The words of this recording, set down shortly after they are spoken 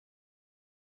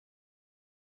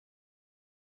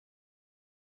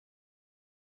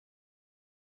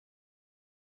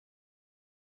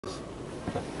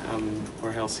I'm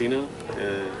Jorge Alcina.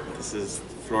 This is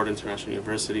Florida International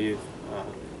University.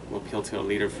 I'm a PLTL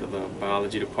leader for the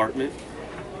biology department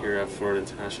here at Florida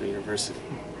International University.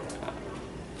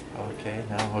 Okay,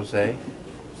 now Jose.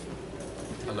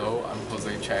 Hello, I'm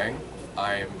Jose Chang.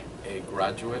 I'm a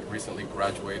graduate, recently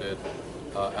graduated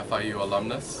FIU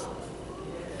alumnus,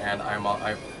 and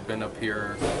I've been a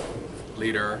peer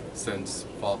leader since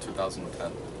fall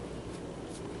 2010.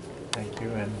 Thank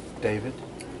you. And David?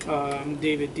 I'm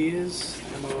David Diaz.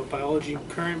 I'm a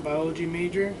current biology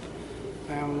major.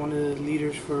 I'm one of the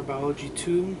leaders for Biology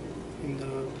 2 in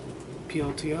the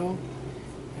PLTL,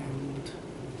 and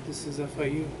this is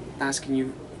FIU. Asking you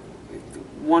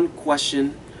one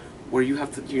question where you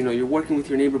have to, you're working with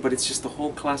your neighbor, but it's just the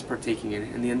whole class partaking in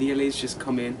it, and the NDLAs just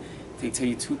come in, they tell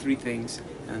you 2-3 things,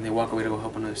 and then they walk away to go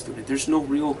help another student. There's no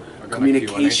real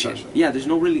communication. Yeah, there's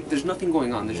nothing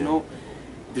going on. There's no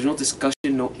discussion,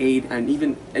 no aid, and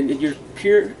your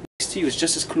peer next to you is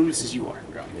just as clueless as you are.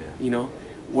 Yeah.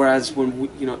 Whereas when we,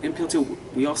 in PLTL,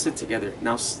 we all sit together.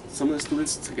 Now, some of the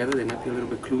students together, they might be a little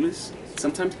bit clueless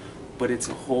sometimes, but it's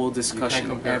a whole discussion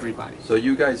of everybody. So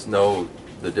you guys know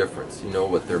the difference. You know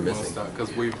what they're missing.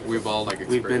 Because we've all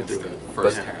experienced it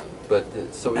firsthand.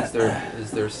 But so is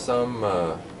there some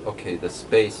okay, the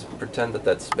space? Pretend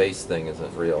that space thing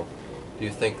isn't real. Do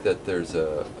you think that there's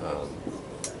a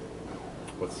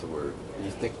what's the word? Do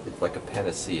you think it's like a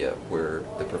panacea where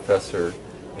the professor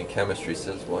in chemistry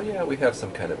says, well, yeah, we have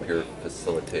some kind of peer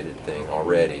facilitated thing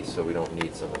already, so we don't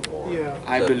need something more? Yeah.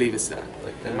 I believe it's that.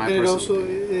 And it also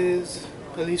is,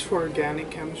 at least for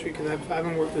organic chemistry, because I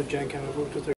haven't worked with Gen Chem, I've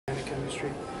worked with organic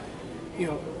chemistry.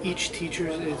 Each teacher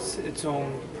is its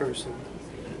own person.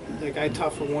 Like, I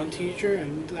taught for one teacher,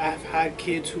 and I've had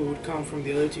kids who would come from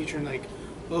the other teacher and like,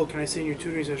 oh, can I sit in your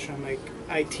tutoring session? I'm like,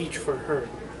 I teach for her.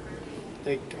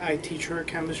 Like, I teach her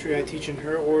chemistry, I teach in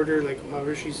her order, like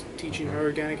however she's teaching her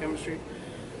organic chemistry.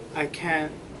 I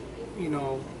can't,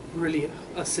 really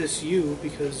assist you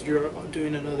because you're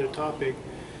doing another topic.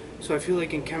 So I feel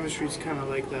like in chemistry it's kind of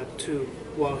like that too.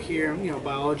 While here,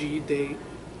 biology, they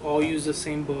all use the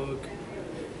same book,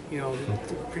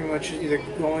 pretty much either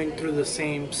going through the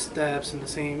same steps and the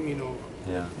same,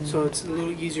 Yeah. So it's a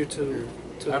little easier to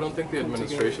I don't think the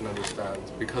administration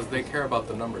understands, because they care about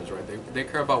the numbers, right? They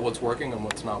care about what's working and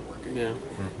what's not working. Yeah.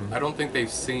 I don't think they've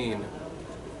seen,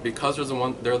 because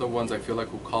they're the ones I feel like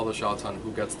who call the shots on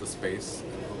who gets the space,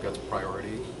 who gets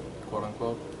priority, quote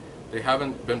unquote. They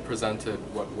haven't been presented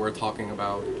what we're talking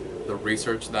about, the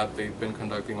research that they've been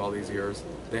conducting all these years.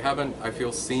 They haven't, I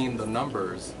feel, seen the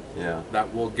numbers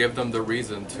that will give them the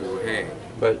reason to, hey,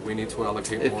 but we need to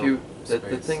allocate more space.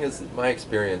 The thing is, my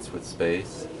experience with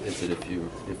space is that if you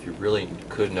really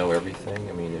could know everything,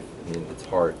 I mean it's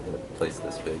hard in a place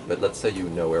this big, but let's say you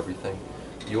know everything,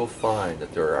 you'll find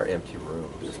that there are empty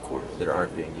rooms, of course, that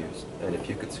aren't being used. And if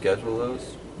you could schedule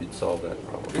those, you'd solve that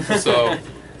problem. So,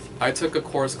 I took a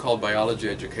course called Biology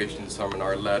Education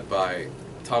Seminar led by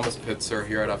Thomas Pitzer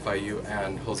here at FIU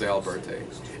and Jose Alberte.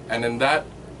 And in that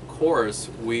course,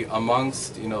 we,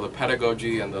 amongst the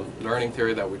pedagogy and the learning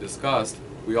theory that we discussed,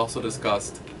 we also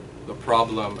discussed the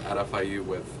problem at FIU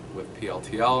with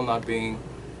PLTL not being,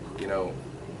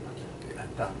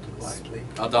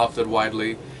 adopted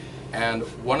widely. And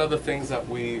one of the things that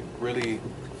we really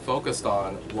focused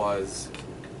on was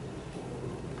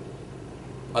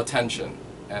attention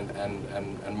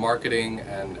and marketing,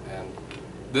 and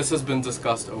this has been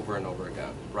discussed over and over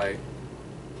again, right?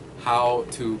 How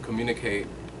to communicate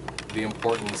the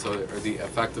importance or the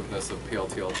effectiveness of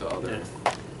PLTL to other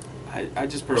I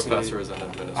just personally, professors and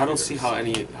administrators. I don't see how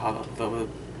the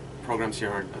programs here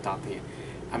aren't adopting it.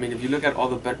 I mean, if you look at all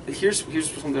the here's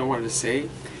something I wanted to say.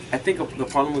 I think the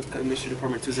problem with the admissions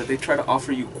department too is that they try to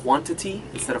offer you quantity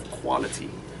instead of quality.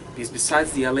 Because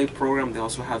besides the LA program, they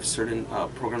also have certain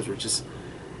programs where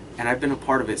and I've been a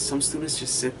part of it. Some students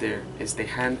just sit there as they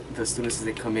hand the students as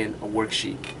they come in a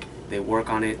worksheet. They work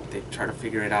on it, they try to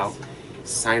figure it out,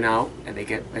 sign out, and they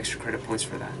get extra credit points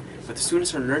for that. But the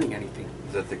students aren't learning anything.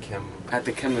 Is that the chem? At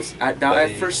the chemist.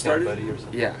 I first started. Chem buddy or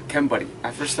something? Yeah, Chem buddy.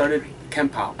 I first started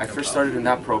ChemPal. I first started in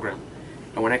that program,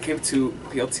 and when I came to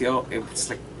PLTL, it was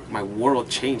like my world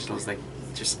changed. I was like,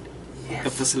 the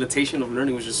facilitation of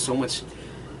learning was just so much.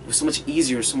 It was so much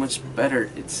easier, so much better.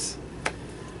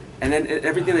 And then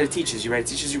everything that it teaches you, right? It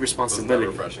teaches you responsibility.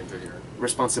 It's refreshing to hear.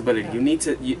 Responsibility. You need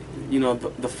to,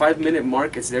 the 5-minute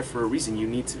mark is there for a reason. You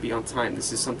need to be on time.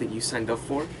 This is something you signed up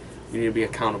for. You need to be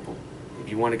accountable.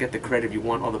 If you want to get the credit, if you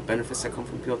want all the benefits that come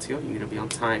from PLTL, you need to be on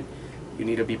time. You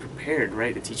need to be prepared,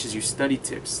 right? It teaches you study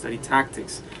tips, study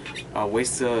tactics,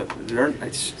 ways to learn.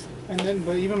 And then,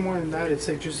 but even more than that, it's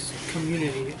like just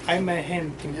community. I met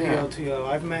him through PLTL.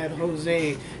 I've met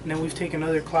Jose, and then we've taken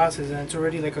other classes, and it's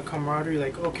already like a camaraderie.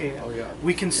 Like, okay,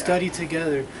 we can study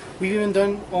together. We've even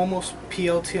done almost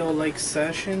PLTL-like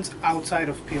sessions outside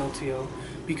of PLTL,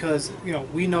 because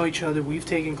we know each other. We've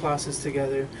taken classes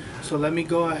together. So let me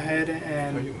go ahead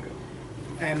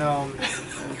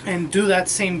and do that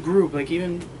same group. Like,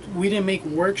 even we didn't make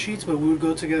worksheets, but we would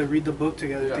go together, read the book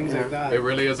together, things like that. It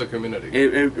really is a community.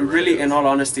 It really, in all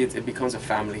honesty, it becomes a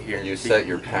family here. You set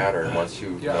your pattern once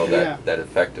you know that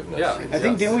effectiveness. Yeah. I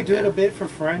think then we did a bit for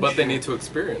French. But they need to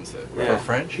experience it. For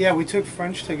French? Yeah, we took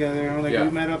French together, and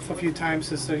we met up a few times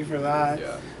to study for that.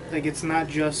 Yeah. Like, it's not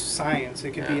just science;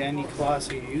 it could be any class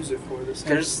you use it for.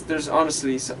 There's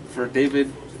honestly, for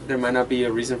David, there might not be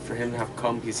a reason for him to have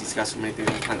come because he's got so many things.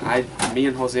 And me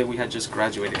and Jose, we had just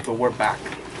graduated, but we're back.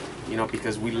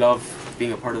 Because we love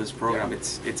being a part of this program.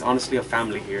 It's honestly a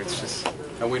family here. It's just,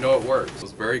 and we know it works. It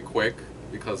was very quick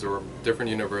because there were different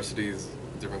universities,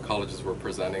 different colleges were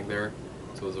presenting there,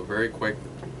 so it was a very quick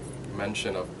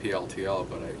mention of PLTL.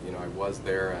 But I was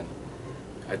there, and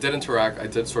I did interact. I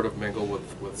did sort of mingle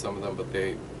with some of them, but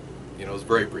they, it was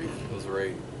very brief. It was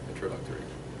very introductory.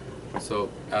 So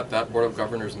at that Board of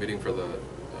Governors meeting for the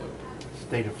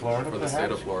State of Florida. for the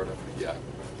state of Florida, yeah.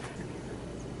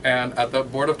 And at the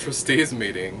Board of Trustees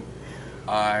meeting,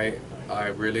 I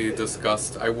really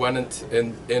discussed, I went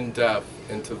in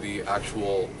depth into the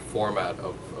actual format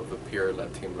of the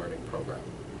peer-led team learning program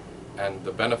and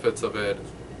the benefits of it,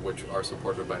 which are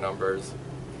supported by numbers,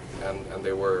 and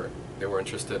they were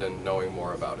interested in knowing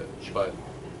more about it. But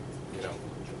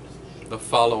the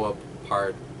follow-up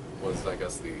part was, I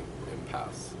guess, the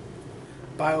impasse.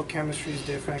 Biochemistry is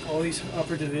different. Like all these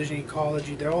upper division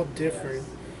ecology, they're all different.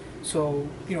 So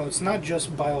it's not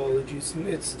just biology.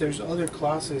 There's other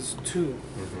classes too.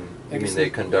 Mm-hmm. You mean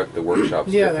they conduct the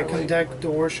workshops differently? Yeah, they conduct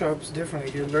the workshops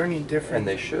differently. You're learning different. And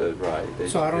they should, right?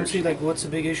 So I don't see what's the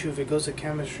big issue if it goes to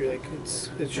chemistry. Like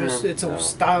it's a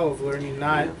style of learning,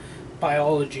 not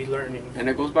biology learning. And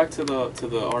it goes back to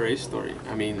the RA story.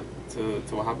 I mean, to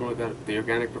what happened with the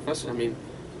organic professor. I mean,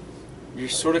 you're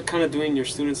sort of kind of doing your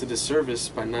students a disservice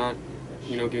by not,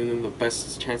 giving them the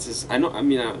best chances.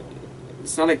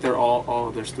 It's not like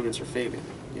all their students are failing,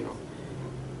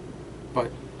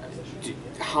 but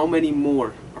how many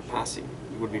more are passing?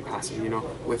 Would be passing,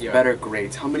 with better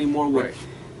grades. How many more would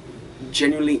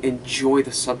genuinely enjoy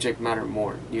the subject matter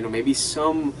more? Maybe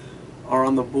some are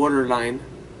on the borderline,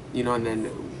 and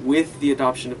then with the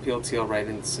adoption of PLTL, right,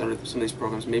 and some of these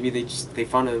programs, maybe they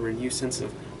found a renewed sense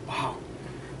of, wow,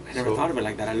 I never thought of it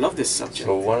like that. I love this subject.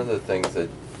 So one of the things that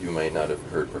you may not have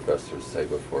heard professors say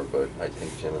before, but I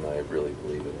think Jim and I really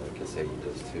believe it, and I guess Hayden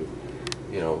does too.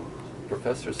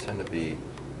 Professors tend to be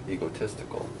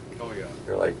egotistical. Oh yeah.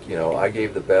 They're like, I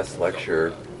gave the best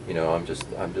lecture.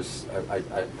 I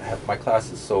have my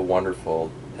class is so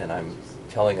wonderful, and I'm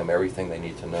telling them everything they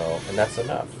need to know, and that's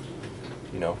enough.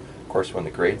 Of course, when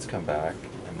the grades come back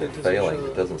and they're failing,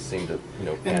 it doesn't seem to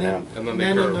pan out. And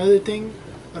then another thing,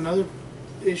 another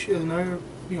issue, another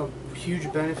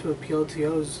huge benefit of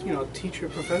PLTL is, teacher,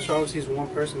 professor obviously is one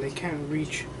person. They can't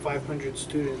reach 500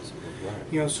 students.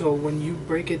 Right. So when you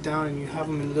break it down and you have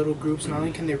them in little groups, not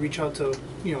only can they reach out to,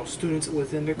 students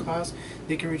within their class,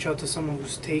 they can reach out to someone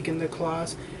who's taken the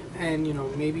class. And,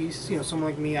 maybe, someone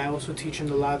like me, I also teach in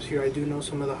the labs here. I do know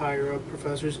some of the higher up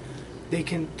professors. They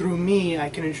can, through me, I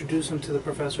can introduce them to the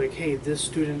professor, like, hey, this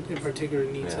student in particular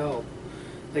needs help.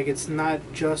 Like, it's not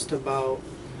just about,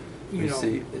 You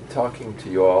see, talking to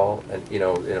you all, and in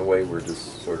a way we're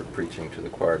just sort of preaching to the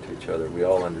choir to each other. We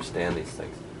all understand these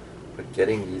things, but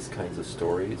getting these kinds of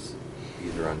stories,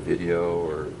 either on video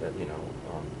or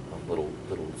on little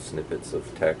snippets of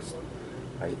text,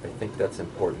 I think that's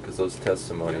important because those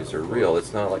testimonies are real.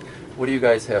 It's not like, what do you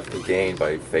guys have to gain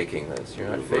by faking this? You're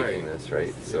not faking this,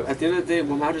 right? So at the end of the day,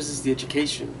 what matters is the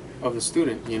education of the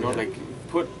student. Like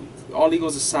put all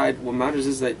egos aside. What matters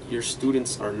is that your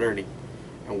students are learning.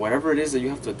 And whatever it is that you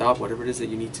have to adopt, whatever it is that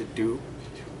you need to do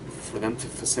for them to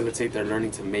facilitate their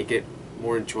learning, to make it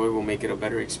more enjoyable, make it a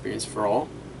better experience for all.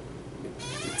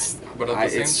 But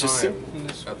at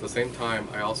the same time,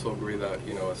 I also agree that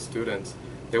as students,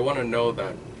 they want to know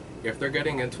that if they're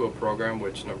getting into a program,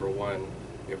 which number one,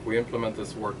 if we implement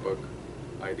this workbook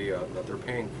idea that they're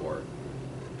paying for,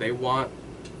 they want,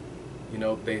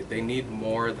 they need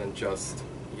more than just,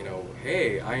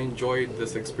 hey, I enjoyed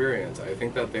this experience. I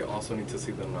think that they also need to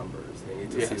see the numbers. They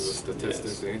need to see the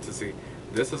statistics. They need to see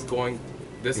this is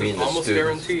almost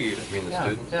guaranteed. You mean the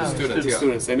students? The students, yeah.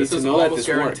 Students. They need This to is know that almost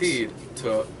this works. guaranteed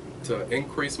to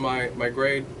increase my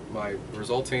grade, my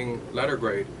resulting letter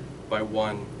grade by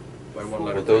 1 by one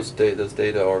letter But grade. those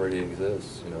data already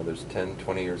exist. You know, there's 10,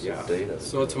 20 years Yeah. of data.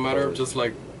 So it's a matter of just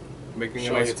like making a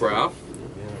Showing nice it to them. graph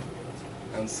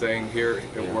Yeah. and saying here it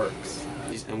Yeah. works.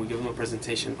 And we give them a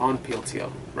presentation on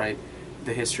PLTL, right?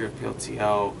 The history of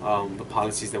PLTL, the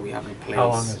policies that we have in place. How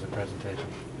long is the presentation?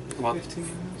 About 15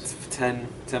 minutes. 10,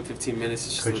 15 minutes.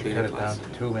 It's just Could the you beginning cut of it class.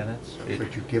 down to 2 minutes? Or It-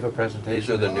 could you give a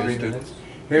presentation are the in new 3 students. minutes?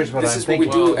 Here's what This I'm is what we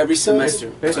thinking. do every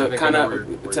semester This- to I think kind I know where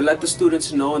of to you're let the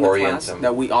students know in the Orient class them.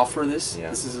 that we offer this. Yeah.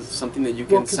 This is something that you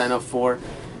can Well, 'cause- sign up for.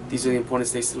 These are the important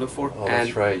things to look for, Oh, and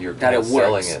that's right. You're that kind it of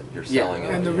selling works. it. You're Yeah. selling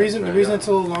it. And the Yeah, reason that's the right. reason it's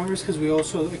a little longer is because we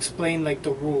also explain like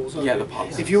the rules. Of Yeah, it. the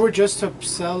policies. If you were just to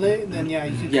sell it, then yeah,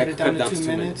 you could Yeah, cut it down to 2 2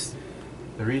 minutes.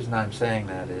 The reason I'm saying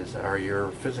that is, are your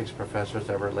physics professors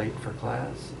ever late for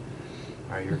class?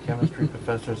 Are your chemistry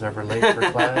professors ever late for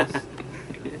class?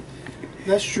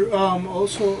 That's true.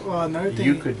 Also, another thing.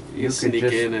 You could sneak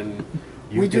just in and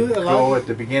you We could do a go lot- at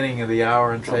the beginning of the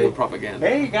hour and trouble say, with propaganda.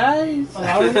 "Hey guys."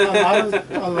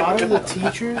 a lot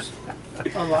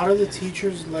of the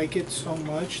teachers like it so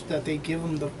much that they give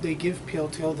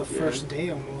PLTL the first day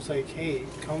almost like, hey,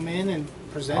 come in and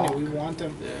present it. We want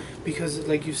them Yeah. because,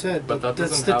 like you said, But that the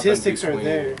doesn't happen statistics are between-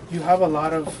 there. You have a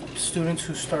lot of students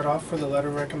who start off for the letter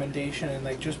of recommendation and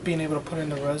like just being able to put in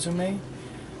the resume,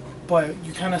 but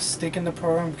you kind of stick in the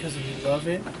program because you love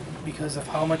it, because of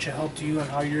how much it helped you and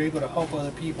how you're able to help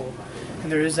other people,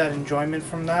 and there is that enjoyment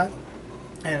from that.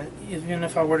 And even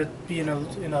if I were to be in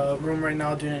a room right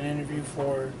now doing an interview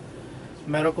for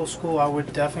medical school, I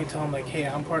would definitely tell them like, hey,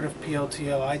 I'm part of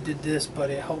PLTL. I did this, but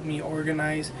it helped me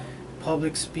organize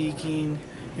public speaking.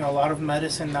 You know, a lot of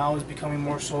medicine now is becoming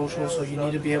more social, so you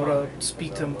need to be able to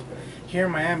speak to them. Here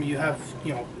in Miami, you have,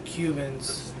 you know,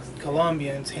 Cubans,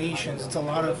 Colombians, Haitians. It's a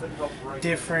lot of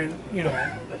different, you know,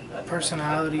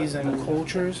 personalities and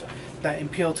cultures that in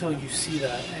PLTL you see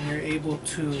that, and you're able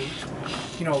to,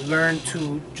 you know, learn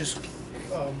to just,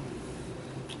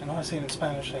 I know I say it in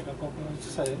Spanish,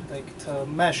 like to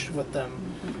mesh with them,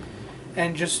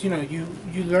 and just, you know,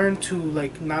 you learn to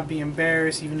like not be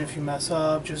embarrassed even if you mess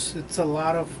up. Just it's a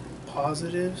lot of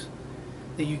positives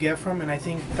that you get from, and I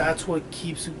think that's what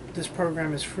keeps this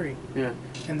program is free. Yeah.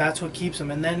 And that's what keeps them.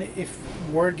 And then if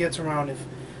word gets around, if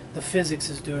the physics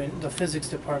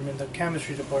department, the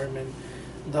chemistry department,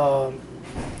 the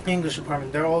English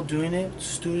department, they're all doing it.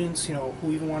 Students, you know,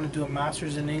 who even want to do a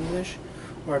master's in English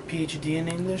or a PhD in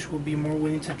English will be more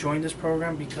willing to join this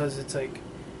program because it's like,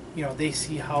 you know, they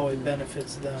see how it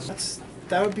benefits them.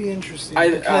 That would be interesting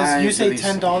because you say believe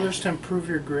so. $10 to improve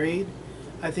your grade.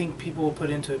 I think people will put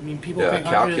into it. I mean, people Yeah, pay a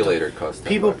hundreds of calculator costs $10,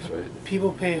 people right?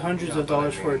 people pay hundreds Yeah, of but I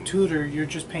dollars for a mean, tutor. You're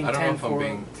just paying I don't know 10 if I'm for.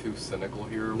 being too cynical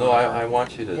here. or No, whatever. I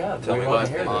want you to Yeah, tell we me wanna what But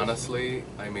hear this. honestly,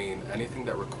 I mean, anything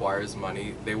that requires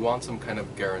money, they want some kind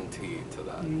of guarantee to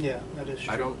that. Yeah, that is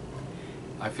true.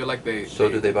 I feel like they. So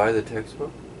do they buy the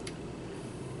textbook?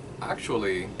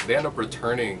 Actually, they end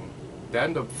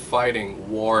up fighting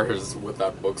wars with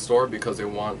that bookstore because they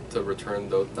want to return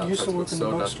that You used to textbook work in the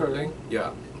so bookstore, desperately. right?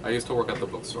 Yeah, I used to work at the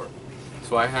bookstore.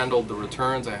 So I handled the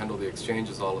returns, I handled the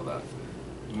exchanges, all of that.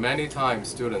 Many times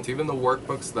students, even the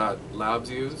workbooks that labs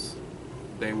use,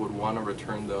 they would want to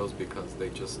return those because they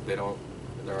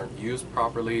aren't used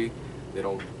properly, they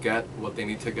don't get what they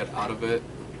need to get out of it.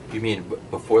 You mean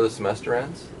before the semester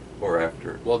ends or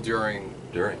after? Well, during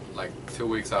like 2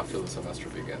 weeks after the semester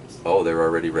begins. Oh, they're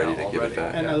already ready Yeah, to give it already.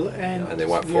 back. And Yeah. And they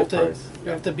want we full have to, price.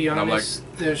 We have to be And I'm honest.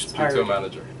 There's Speak to a pirating.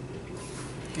 manager.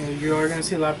 You know, you are going to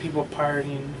see a lot of people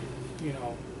pirating. You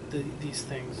know, these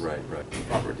things. Right, right.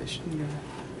 Proper edition.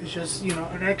 Yeah. It's just, you know,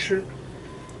 an extra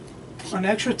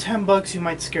 $10 you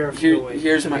might scare a few away.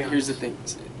 Here's to be the honest. thing.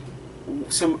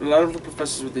 A lot of the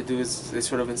professors, what they do is they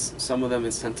sort of some of them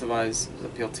incentivize the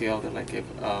PLTL. They're like, if,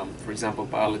 for example,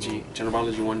 biology, general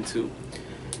biology 1 and 2,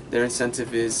 their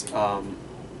incentive is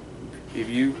if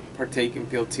you partake in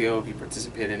PLTL, if you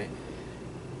participate in it,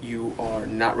 you are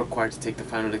not required to take the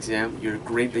final exam. Your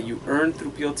grade that you earn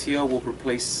through PLTL will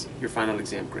replace your final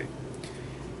exam grade.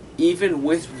 Even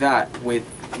with that,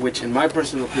 which in my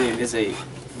personal opinion is a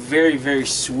very, very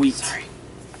sweet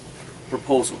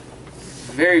proposal,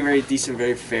 very, very decent,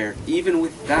 very fair. Even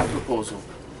with that proposal,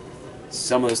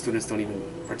 some of the students don't even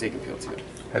partake in PLTL.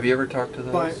 Have you ever talked to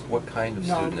those? But- What kind of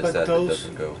no, student is but that those-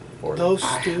 doesn't go for Those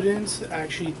students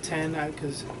actually tend,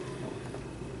 because,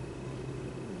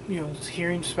 you know,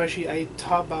 hearing, especially, I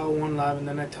taught Bio 1 lab and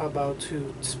then I taught Bio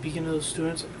 2. Speaking to those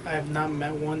students, I have not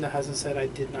met one that hasn't said, I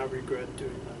did not regret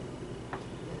doing that.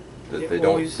 They don't.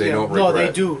 Always- They yeah, don't no, regret.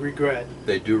 they do regret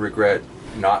They do regret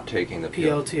not taking the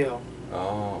PLTL.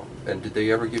 Oh, and did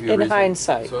they ever give you a In reason?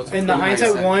 hindsight. So it's a In the hindsight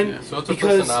hindsight, one, yeah. So it's a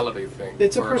because personality thing.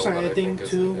 it's a hurdle that I personality thing think is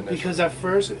too. initial. Because at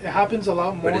first it happens a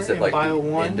lot more But is it in like Bio the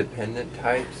 1. independent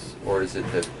types, or is it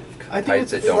the I think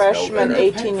types it's that don't freshman, know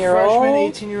better? 18-year-old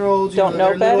Freshmen, 18-year-olds, don't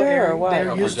know better, or what? They're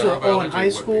Yeah, used for to, general in biology, high it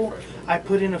would be school, freshmen. I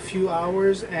put in a few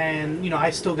hours and, I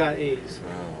still got A's.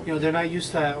 Oh. They're not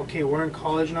used to that, okay, we're in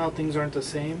college now, things aren't the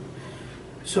same.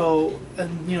 So,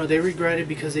 and, they regret it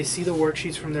because they see the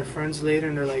worksheets from their friends later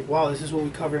and they're like, wow, this is what we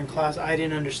covered in class. I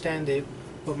didn't understand it,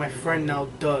 but my friend now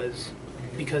does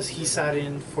because he sat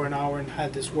in for an hour and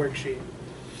had this worksheet.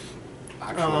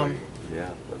 Actually,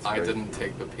 Yeah, that's I great. didn't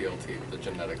take the PLT, the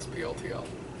genetics PLTL.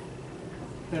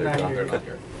 They're not They're here. They're not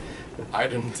here. I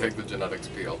didn't take the genetics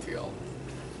PLTL.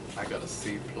 I got a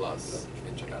C+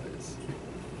 in genetics.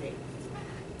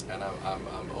 And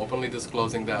I'm openly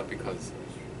disclosing that because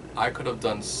I could have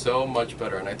done so much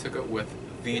better, and I took it with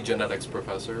the genetics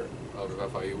professor of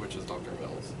FIU, which is Dr.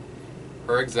 Mills.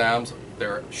 Her exams,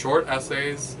 they're short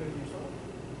essays,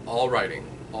 all writing,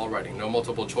 no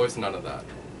multiple choice, none of that.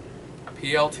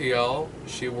 PLTL,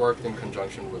 she worked in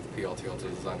conjunction with PLTL to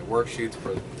design the worksheets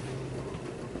for.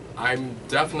 I'm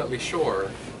definitely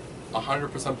sure,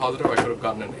 100% positive, I could have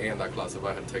gotten an A in that class if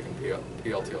I had taken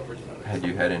PLTL for genetics. Had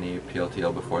you had any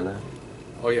PLTL before that?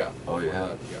 Oh yeah. Oh, you before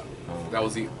have? that, yeah. Oh. That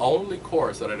was the only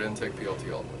course that I didn't take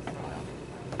PLTL with.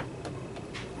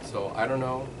 So I don't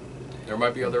know. There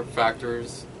might be other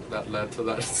factors that led to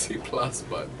that C+,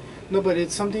 but No, but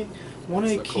it's something. One of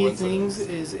the It's a key coincidence. things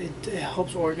is it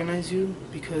helps organize you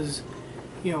because,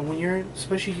 when you're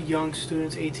especially young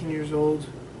students, 18 years old,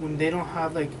 when they don't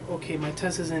have okay, my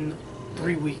test is in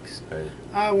 3 weeks. Right.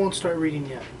 I won't start reading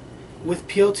yet. With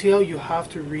PLTL, you have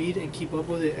to read and keep up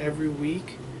with it every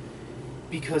week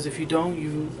because if you don't,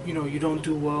 you don't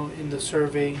do well in the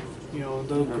survey, the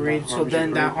that grade. So harms your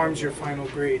then that grade. harms your final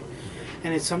grade,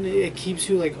 and it's something. It keeps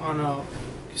you on a,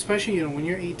 especially when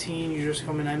you're 18, you're just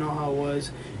coming. I know how it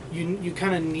was. You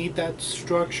kind of need that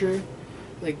structure.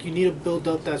 You need to build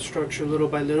up that structure little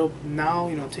by little.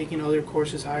 Now, taking other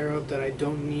courses higher up that I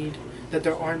don't need, that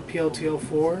there aren't PLTL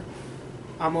for,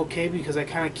 I'm okay because I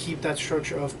kind of keep that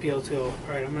structure of PLTL. All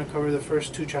right, I'm going to cover the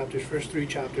first 3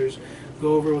 chapters,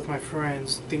 go over with my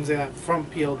friends, things like that from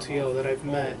PLTL that I've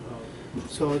met.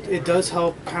 So it does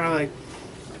help kind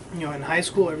of in high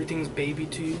school, everything's baby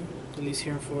to you. At least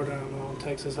here in Florida, I don't know in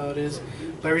Texas how it is.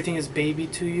 But everything is baby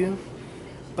to you.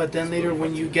 But then later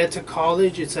when you get to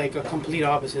college, it's a complete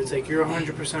opposite. It's you're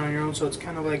 100% on your own, so it's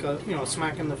kind of like a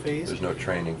smack in the face. There's no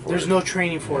training for it. There's no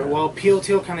training for it. Yeah. While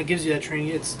PLTL kind of gives you that training,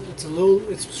 it's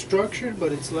structured,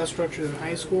 but it's less structured than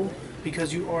high school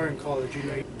because you are in college.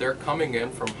 they're coming in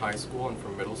from high school and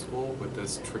from middle school with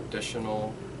this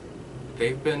traditional.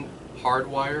 They've been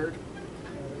hardwired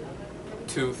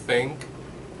to think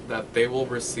that they will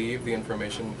receive the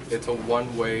information. It's a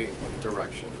one-way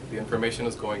direction. The information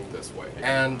is going this way.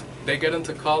 And they get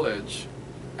into college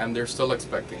and they're still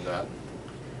expecting that.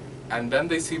 And then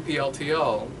they see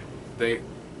PLTL, they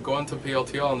go into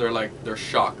PLTL and they're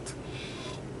shocked.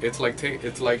 It's like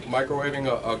microwaving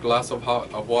a glass of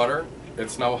water.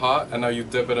 It's now hot and now you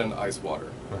dip it in ice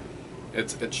water.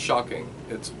 It's shocking.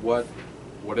 It's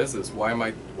what is this? Why am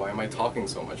I talking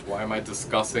so much? Why am I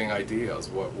discussing ideas?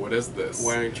 What is this?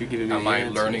 Why aren't you getting Am the I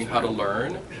answers? learning how to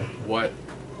learn? What?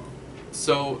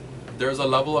 So there's a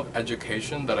level of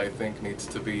education that I think needs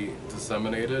to be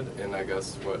disseminated in, I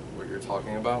guess, what you're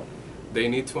talking about. They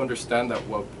need to understand that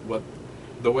what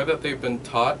the way that they've been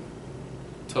taught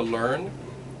to learn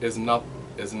is not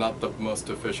the most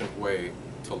efficient way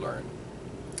to learn.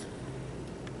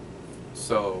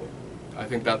 So I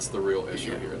think that's the real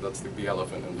issue here. That's the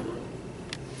elephant in the room.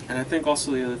 And I think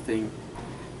also the other thing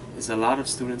is a lot of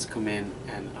students come in,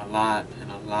 and a lot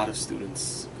of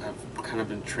students have kind of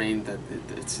been trained that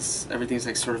it's just, everything's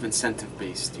sort of incentive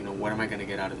based. What am I going to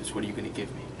get out of this? What are you going to give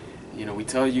me? We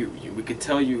tell you, we could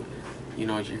tell you, you're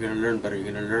going to learn better.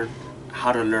 You're going to learn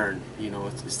how to learn.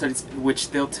 Studies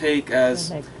which they'll take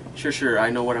as sure, I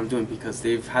know what I'm doing because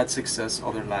they've had success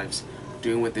all their lives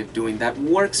doing what they're doing. That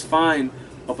works fine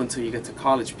up until you get to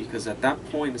college, because at that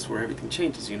point is where everything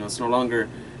changes. It's no longer,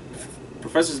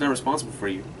 professor's not responsible for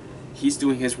you. He's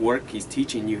doing his work, he's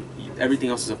teaching you, everything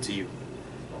else is up to you.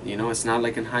 It's not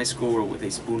like in high school where they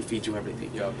spoon feed you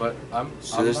everything. Yeah, but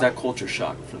there's that culture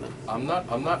shock for them. I'm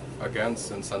not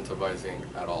against incentivizing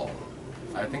at all.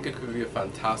 I think it could be a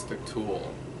fantastic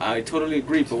tool. I totally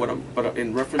agree, but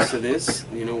in reference to this,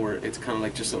 where it's kind of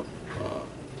like just a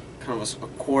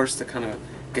course to kind of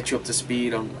get you up to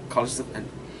speed on college stuff. And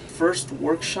first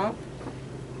workshop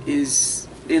is,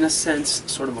 in a sense,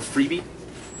 sort of a freebie.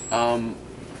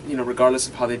 Regardless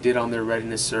of how they did on their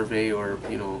readiness survey or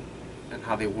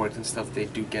how they work and stuff, they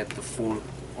do get the full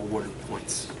awarded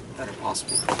points that are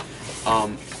possible.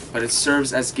 But it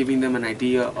serves as giving them an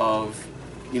idea of,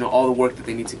 all the work that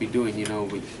they need to be doing.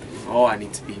 I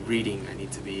need to be reading, I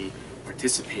need to be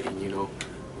participating,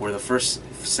 where the first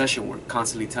session we're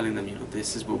constantly telling them,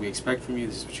 this is what we expect from you,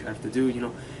 this is what you have to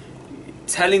do,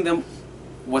 telling them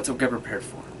what to get prepared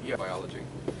for. Yeah, biology.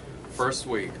 First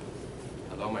week,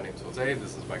 hello, my name's Jose,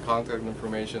 this is my contact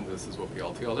information, this is what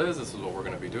PLTL is, this is what we're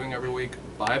going to be doing every week.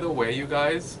 By the way, you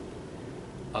guys,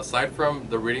 aside from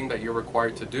the reading that you're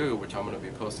required to do, which I'm going to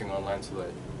be posting online so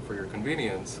that for your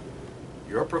convenience,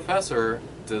 your professor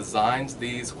designs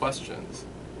these questions.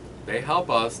 They help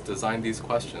us design these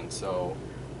questions, so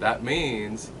that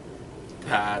means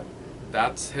that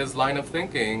that's his line of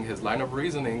thinking, his line of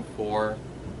reasoning for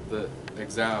the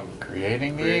exam.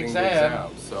 Creating the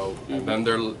exam. So and then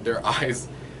their eyes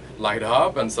light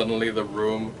up and suddenly the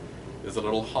room is a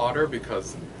little hotter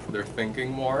because they're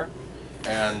thinking more.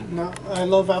 And no, I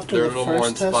love after the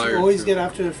first test. You always too. get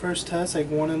after the first test, like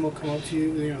one of them will come up to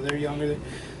you, they're younger,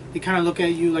 they kind of look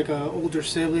at you like an older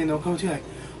sibling, they'll come to you like,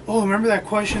 oh, remember that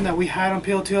question that we had on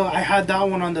PLTL? I had that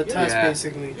one on the test,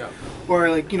 basically. Yeah. Or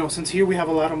like, since here we have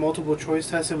a lot of multiple choice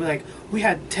tests, it'll be like, we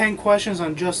had 10 questions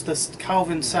on just the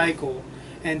Calvin cycle.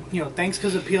 And, thanks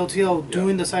because of PLTL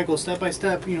doing the cycle step by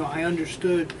step, I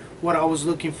understood what I was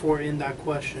looking for in that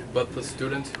question. But the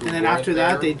students who and then after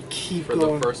that, they keep for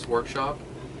going. The first workshop,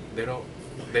 they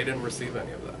didn't receive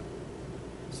any of that.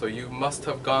 So you must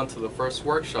have gone to the first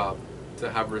workshop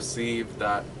to have received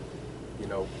that,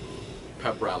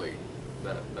 pep rally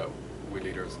that we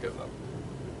leaders give them.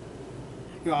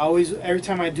 Every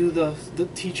time I do the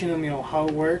teaching them, how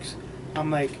it works, I'm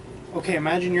like, okay,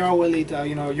 imagine your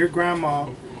abuelita, your grandma,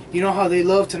 how they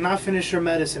love to not finish their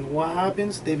medicine. What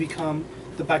happens? They become,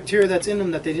 the bacteria that's in them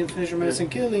that they didn't finish their medicine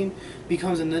killing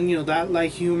becomes, and then, that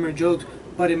light humor, jokes,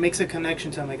 but it makes a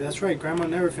connection to them. Like, that's right, grandma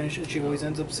never finished it, she always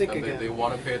ends up sick again. They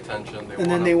want to pay attention.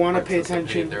 They want to pay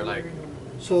attention. They're like,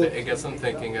 so it gets them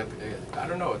thinking. I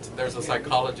don't know. There's a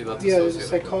psychology that's there's a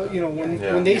psychology.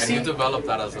 When they see. And you develop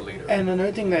that as a leader. And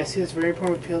another thing that I see that's very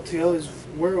important with PLTL is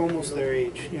we're almost their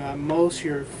age. At most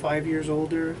you're 5 years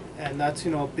older, and that's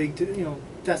a big.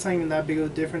 That's not even that big of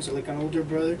a difference. Like an older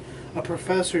brother, a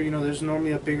professor. There's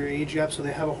normally a bigger age gap, so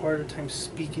they have a harder time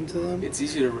speaking to them. It's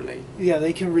easy to relate. Yeah,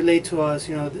 they can relate to us.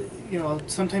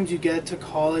 Sometimes you get to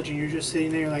college and you're just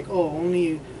sitting there, you're like, oh,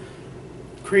 only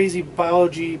crazy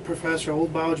biology professor,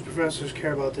 old biology professors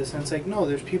care about this. And it's like, no,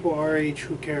 there's people our age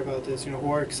who care about this, who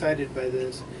are excited by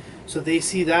this. So they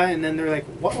see that and then they're like,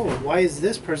 whoa, why is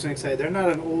this person excited? They're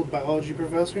not an old biology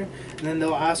professor. And then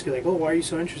they'll ask you like, oh, why are you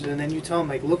so interested? And then you tell them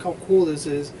like, look how cool this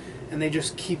is. And they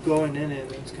just keep going in it.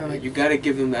 It's kind of like, you got to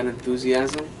give them that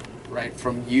enthusiasm, right,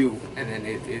 from you. And then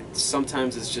it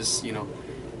sometimes it's just,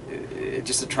 it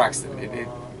just attracts them. It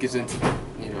gives into them,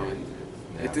 and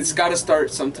it's got to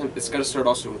start sometimes. It's got to start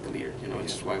also with the leader, which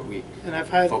is why we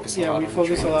focus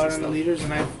a lot on the leaders.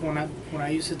 And when I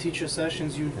used to teach your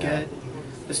sessions, you'd get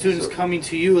the students coming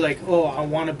to you like, oh, I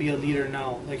want to be a leader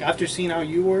now. Like after seeing how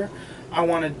you were, I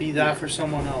want to be that for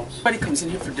someone else. Everybody comes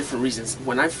in here for different reasons.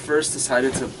 When I first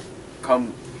decided to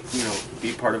come,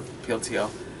 be part of PLTL,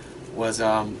 was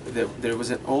there was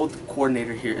an old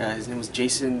coordinator here. His name was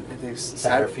Jason, I think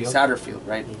Satterfield,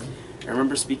 right? Mm-hmm. I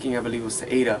remember speaking, I believe it was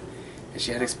to Ada. And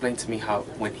she had explained to me how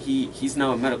when he's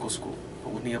now in medical school,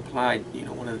 but when he applied,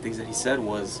 one of the things that he said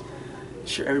was,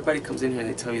 sure, everybody comes in here and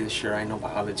they tell you that, sure, I know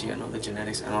biology, I know the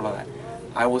genetics, and all of that.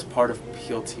 I was part of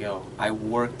PLTL. I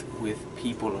worked with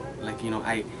people, like,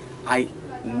 I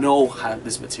know how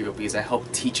this material because I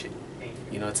helped teach it.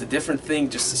 It's a different thing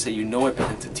just to say you know it, but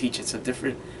then to teach it.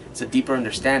 It's a deeper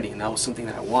understanding, and that was something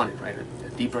that I wanted, right? A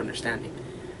deeper understanding.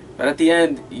 But at the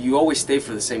end, you always stay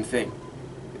for the same thing.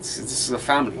 This is a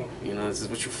family, this is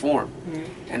what you form.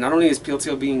 Mm-hmm. And not only is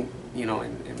PLTL being,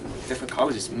 in different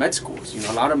colleges, med schools,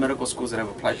 a lot of medical schools that I've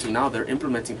applied to now, they're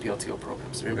implementing PLTL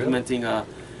programs. They're implementing a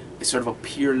sort of a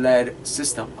peer-led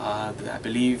system. I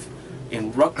believe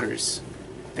in Rutgers,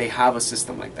 they have a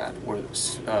system like that where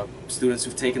students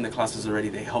who've taken the classes already,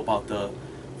 they help out the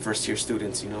first-year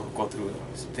students, go through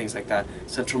things like that.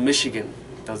 Central Michigan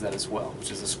does that as well, which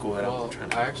is a school that I'm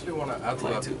trying to I actually want to add to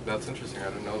that. That's interesting. I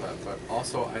didn't know that. But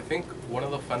also, I think one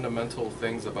of the fundamental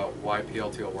things about why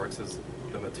PLTL works is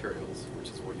the materials,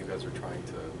 which is what you guys are trying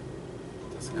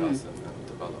to discuss and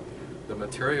develop. The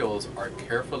materials are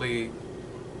carefully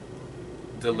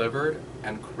delivered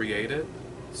and created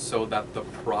so that the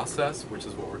process, which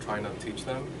is what we're trying to teach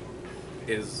them,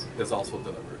 is also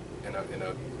delivered in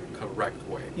a correct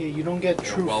way. Yeah, you don't get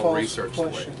true false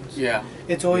questions. Yeah.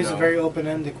 It's always a very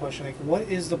open-ended question, like what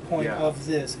is the point of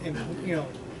this? And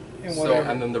And So, whatever.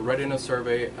 and then the readiness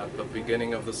survey at the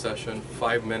beginning of the session,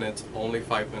 5 minutes, only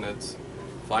 5 minutes,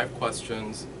 5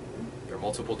 questions. They're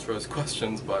multiple choice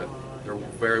questions, but they're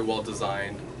very well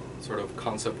designed, sort of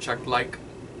concept check-like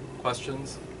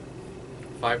questions.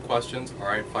 5 questions, all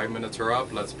right, 5 minutes are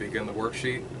up, let's begin the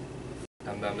worksheet.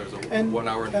 And then there's a 1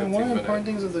 hour and 15 And one of the minute important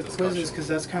things of the discussion. quizzes, because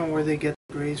that's kind of where they get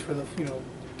the grades for the,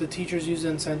 the teachers use the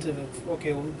incentive of,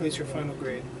 okay, we'll replace your final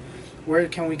grade. Where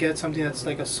can we get something that's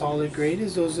like a solid grade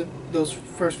is those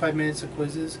first 5 minutes of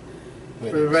quizzes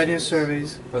for the readiness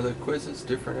surveys. Are the quizzes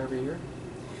different every year?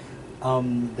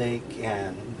 They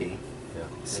can be. Yeah.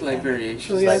 Slight variations.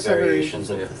 So, yeah, Slight slight variations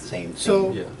of Yeah. the same thing.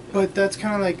 So, Yeah. but that's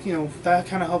kind of like, that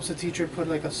kind of helps the teacher put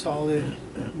like a solid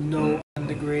note on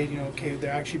the grade, okay,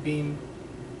 they're actually being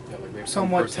Yeah, like maybe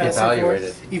somewhat personal- tested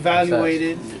Evaluated. for,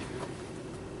 evaluated.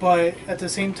 But at the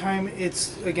same time,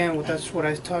 it's, again, that's what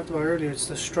I talked about earlier, it's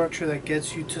the structure that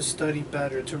gets you to study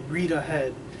better, to read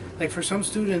ahead. Like for some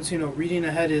students, reading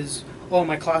ahead is, oh,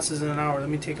 my class is in an hour, let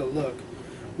me take a look.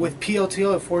 With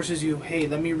PLTL, it forces you, hey,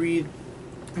 let me read,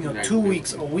 2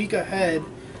 weeks, a week ahead,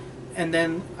 and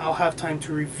then I'll have time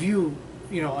to review,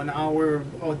 an hour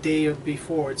or a day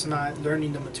before. It's not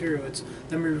learning the material, it's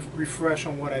let me refresh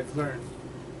on what I've learned.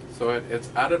 So it's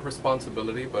added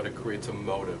responsibility, but it creates a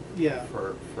motive Yeah.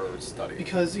 for study.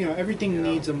 Because, everything Yeah.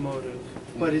 needs a motive,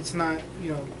 but it's not,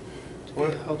 it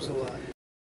What- helps a lot.